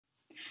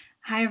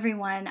Hi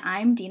everyone,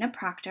 I'm Dina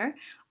Proctor,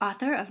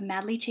 author of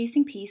Madly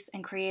Chasing Peace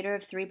and creator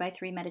of 3 by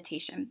 3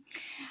 Meditation.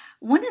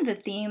 One of the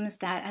themes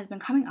that has been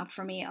coming up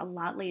for me a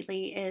lot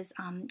lately is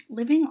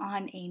living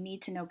on a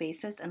need to know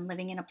basis and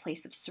living in a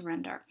place of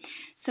surrender.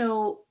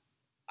 So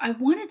I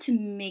wanted to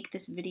make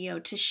this video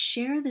to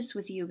share this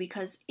with you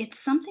because it's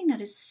something that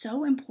is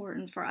so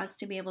important for us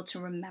to be able to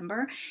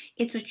remember.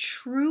 It's a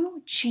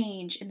true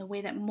change in the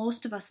way that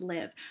most of us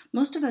live.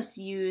 Most of us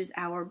use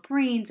our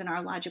brains and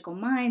our logical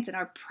minds and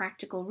our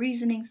practical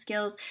reasoning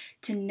skills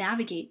to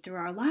navigate through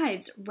our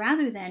lives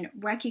rather than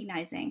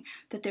recognizing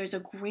that there's a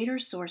greater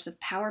source of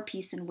power,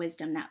 peace, and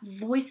wisdom, that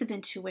voice of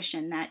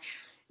intuition, that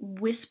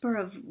whisper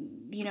of,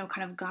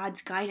 kind of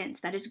God's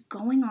guidance that is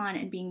going on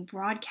and being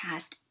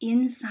broadcast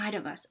inside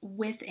of us,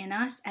 within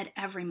us at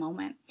every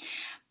moment.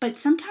 But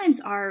sometimes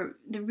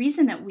the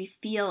reason that we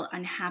feel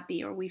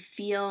unhappy or we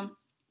feel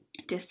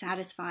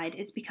dissatisfied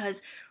is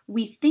because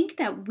we think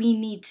that we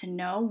need to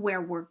know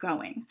where we're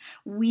going.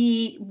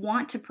 We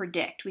want to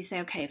predict. We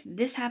say, okay, if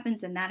this happens,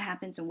 then that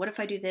happens. And what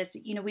if I do this?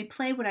 We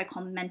play what I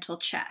call mental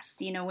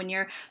chess. When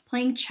you're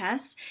playing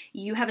chess,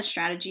 you have a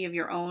strategy of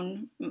your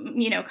own,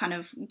 kind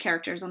of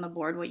characters on the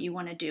board, what you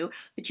want to do.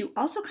 But you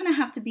also kind of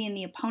have to be in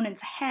the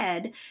opponent's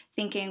head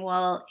thinking,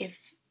 well,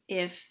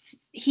 if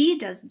he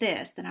does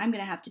this, then I'm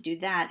going to have to do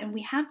that. And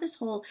we have this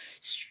whole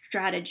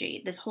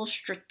strategy, this whole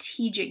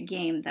strategic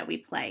game that we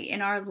play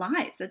in our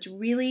lives. That's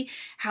really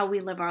how we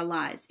live our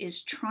lives,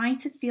 is trying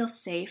to feel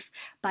safe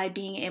by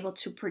being able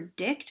to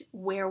predict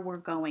where we're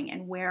going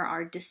and where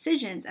our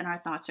decisions and our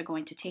thoughts are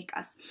going to take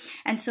us.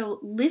 And so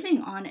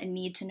living on a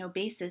need to know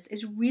basis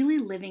is really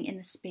living in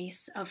the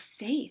space of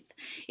faith.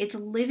 It's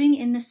living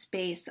in the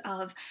space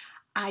of,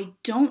 I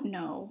don't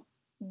know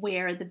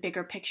where the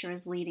bigger picture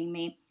is leading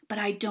me, but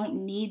I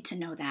don't need to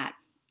know that.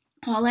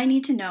 All I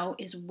need to know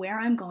is where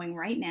I'm going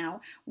right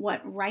now,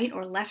 what right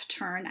or left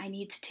turn I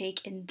need to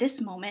take in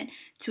this moment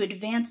to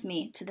advance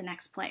me to the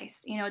next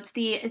place. It's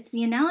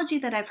the analogy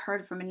that I've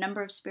heard from a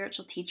number of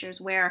spiritual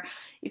teachers where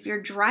if you're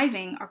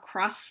driving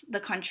across the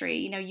country,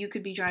 you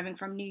could be driving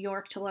from New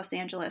York to Los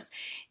Angeles,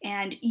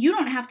 and you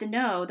don't have to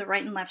know the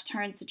right and left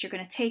turns that you're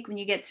going to take when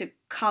you get to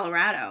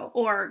Colorado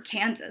or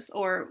Kansas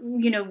or,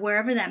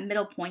 wherever that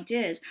middle point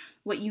is.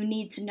 What you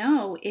need to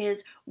know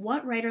is,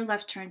 what right or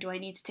left turn do I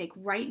need to take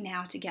right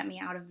now to get me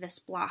out of this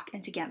block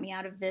and to get me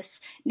out of this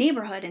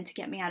neighborhood and to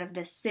get me out of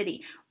this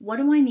city? What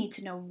do I need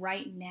to know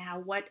right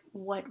now? What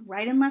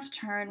right and left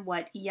turn,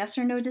 what yes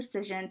or no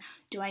decision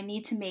do I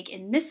need to make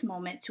in this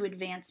moment to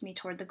advance me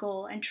toward the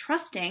goal? And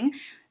trusting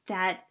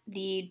that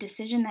the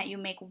decision that you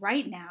make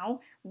right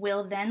now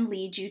will then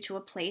lead you to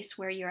a place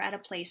where you're at a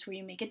place where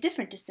you make a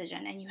different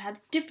decision and you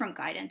have different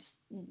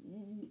guidance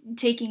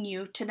taking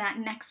you to that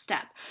next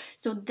step.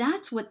 So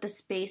that's what the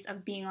space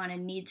of being on a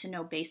need to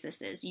know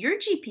basis is. Your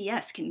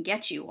GPS can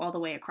get you all the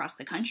way across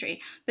the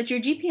country, but your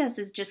GPS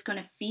is just going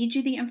to feed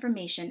you the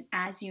information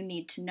as you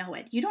need to know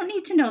it. You don't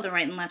need to know the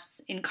right and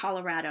lefts in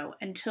Colorado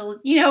until,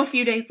 a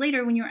few days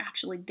later when you're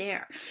actually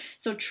there.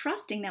 So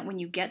trusting that when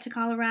you get to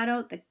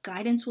Colorado, the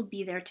guidance will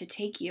be there to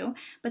take you,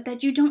 but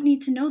that you don't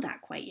need to know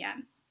that quite yet.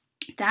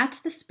 That's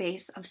the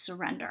space of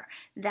surrender.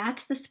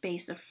 That's the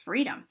space of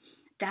freedom.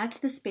 That's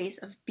the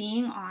space of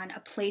being on a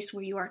place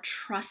where you are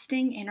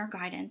trusting inner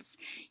guidance.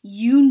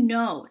 You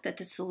know that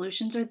the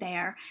solutions are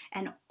there,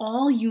 and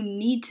all you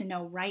need to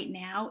know right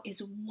now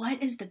is,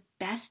 what is the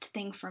best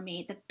thing for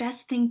me, the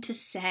best thing to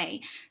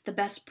say, the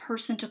best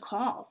person to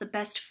call, the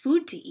best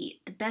food to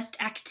eat, the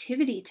best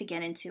activity to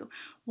get into.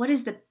 What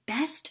is the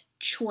best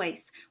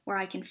choice where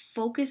I can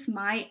focus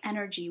my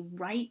energy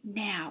right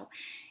now,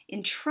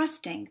 in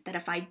trusting that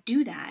if I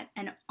do that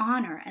and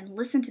honor and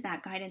listen to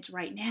that guidance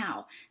right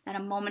now, that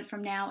a moment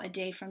from now, a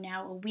day from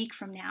now, a week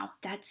from now,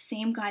 that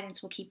same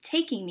guidance will keep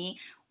taking me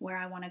where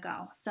I want to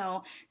go.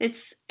 So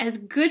it's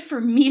as good for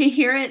me to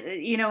hear it.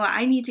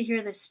 I need to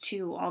hear this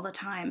too all the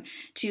time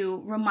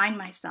to remind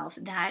myself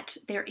that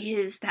there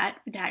is that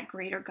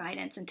greater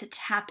guidance and to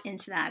tap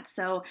into that.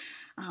 So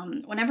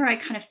whenever I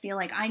kind of feel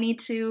like I need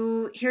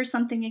to hear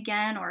something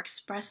again or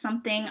express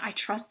something, I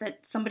trust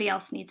that somebody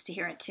else needs to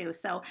hear it too.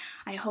 So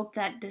I hope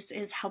that this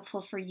is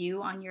helpful for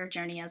you on your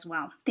journey as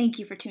well. Thank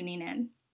you for tuning in.